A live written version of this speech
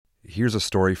here's a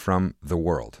story from The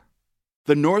World.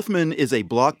 The Northman is a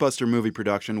blockbuster movie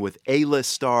production with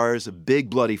A-list stars, big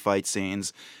bloody fight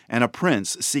scenes, and a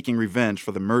prince seeking revenge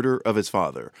for the murder of his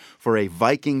father. For a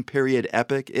Viking period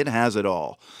epic, it has it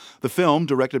all. The film,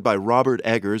 directed by Robert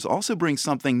Eggers, also brings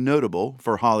something notable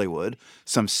for Hollywood,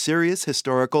 some serious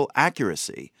historical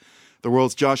accuracy. The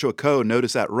World's Joshua Coe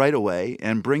noticed that right away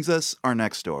and brings us our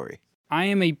next story. I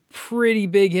am a pretty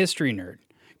big history nerd.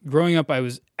 Growing up, I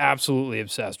was absolutely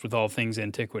obsessed with all things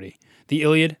antiquity. The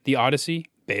Iliad, the Odyssey,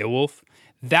 Beowulf,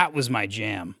 that was my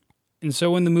jam. And so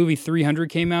when the movie 300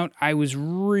 came out, I was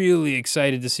really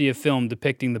excited to see a film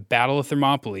depicting the Battle of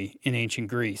Thermopylae in ancient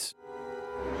Greece.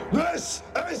 This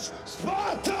is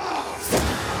Sparta!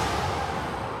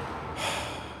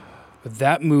 But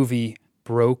that movie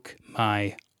broke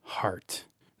my heart.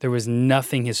 There was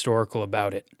nothing historical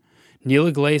about it.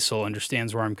 Neela Glaesel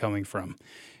understands where I'm coming from.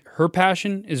 Her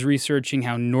passion is researching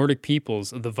how Nordic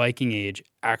peoples of the Viking Age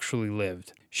actually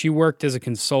lived. She worked as a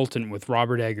consultant with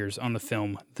Robert Eggers on the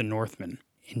film The Northman,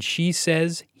 and she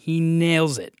says he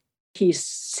nails it. He's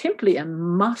simply a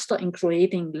master in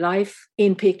creating life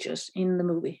in pictures in the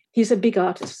movie. He's a big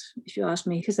artist, if you ask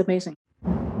me. He's amazing.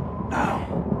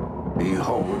 Now,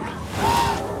 behold.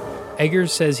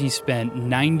 Eggers says he spent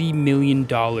 $90 million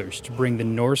to bring the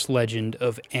Norse legend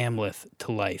of Amleth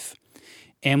to life.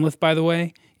 Amleth, by the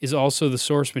way, is also the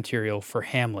source material for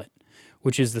Hamlet,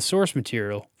 which is the source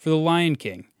material for The Lion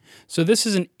King. So this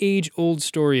is an age-old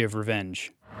story of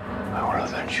revenge. I want to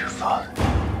avenge you, father.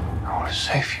 I want to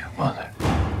save you, mother.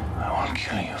 I want to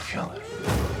kill you, feel it.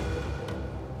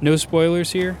 No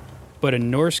spoilers here, but a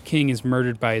Norse king is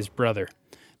murdered by his brother.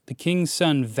 The king's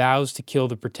son vows to kill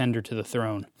the pretender to the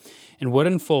throne, and what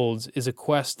unfolds is a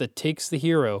quest that takes the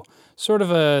hero, sort of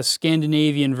a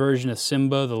Scandinavian version of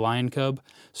Simba the lion cub,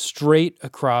 straight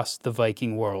across the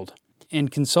Viking world.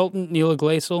 And consultant Neela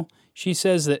Glaesel, she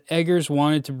says that Eggers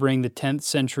wanted to bring the 10th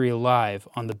century alive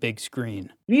on the big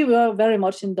screen. We were very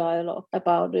much in dialogue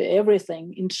about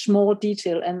everything in small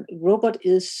detail, and Robert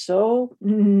is so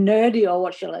nerdy, or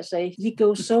what shall I say. He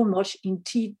goes so much in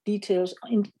details,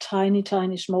 in tiny,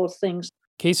 tiny, small things.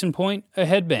 Case in point, a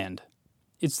headband.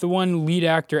 It's the one lead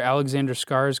actor Alexander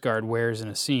Skarsgård wears in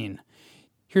a scene.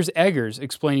 Here's Eggers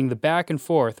explaining the back and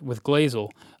forth with Glaesel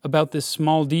about this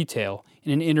small detail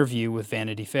in an interview with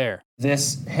Vanity Fair.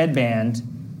 This headband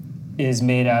is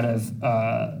made out of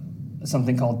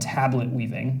something called tablet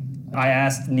weaving. I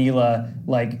asked Neela,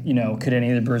 could any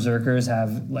of the berserkers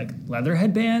have, leather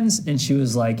headbands? And she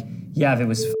was like, yeah, if it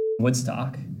was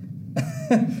Woodstock.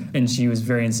 And she was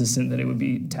very insistent that it would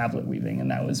be tablet weaving, and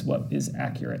that was what is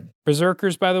accurate.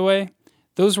 Berserkers, by the way,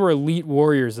 those were elite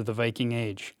warriors of the Viking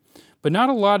Age. But not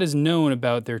a lot is known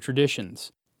about their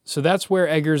traditions. So that's where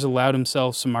Eggers allowed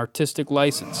himself some artistic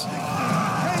license.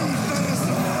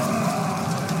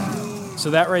 So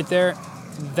that right there,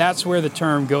 that's where the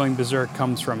term going berserk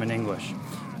comes from in English.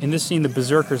 In this scene, the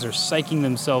berserkers are psyching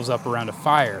themselves up around a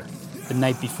fire the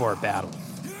night before a battle.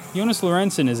 Jonas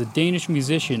Lorentzen is a Danish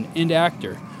musician and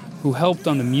actor who helped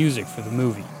on the music for the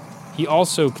movie. He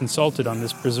also consulted on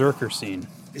this berserker scene.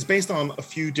 It's based on a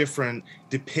few different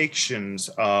depictions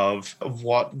of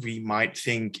what we might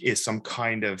think is some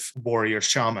kind of warrior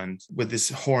shaman with this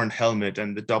horned helmet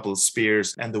and the double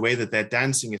spears. And the way that they're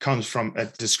dancing, it comes from a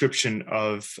description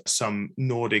of some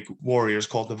Nordic warriors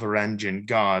called the Varangian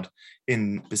god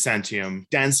in Byzantium,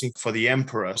 dancing for the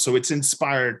emperor. So it's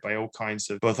inspired by all kinds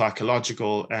of both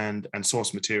archaeological and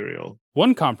source material.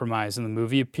 One compromise in the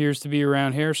movie appears to be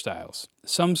around hairstyles.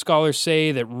 Some scholars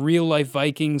say that real-life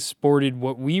Vikings sported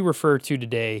what we refer to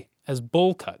today as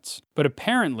bowl cuts. But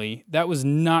apparently, that was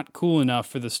not cool enough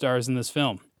for the stars in this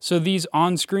film. So these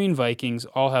on-screen Vikings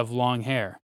all have long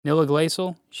hair. Neela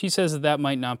Glaesel, she says that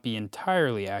might not be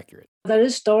entirely accurate. There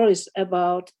is stories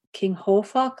about King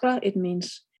Hårfagre. It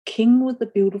means king with the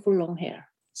beautiful long hair.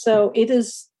 So it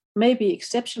is maybe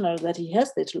exceptional that he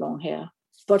has this long hair,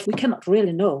 but we cannot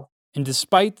really know. And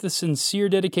despite the sincere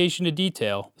dedication to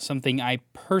detail, something I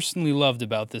personally loved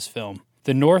about this film,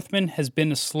 The Northman has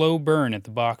been a slow burn at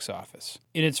the box office.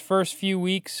 In its first few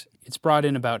weeks, it's brought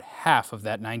in about half of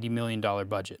that $90 million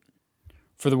budget.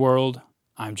 For The World,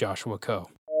 I'm Joshua Coe.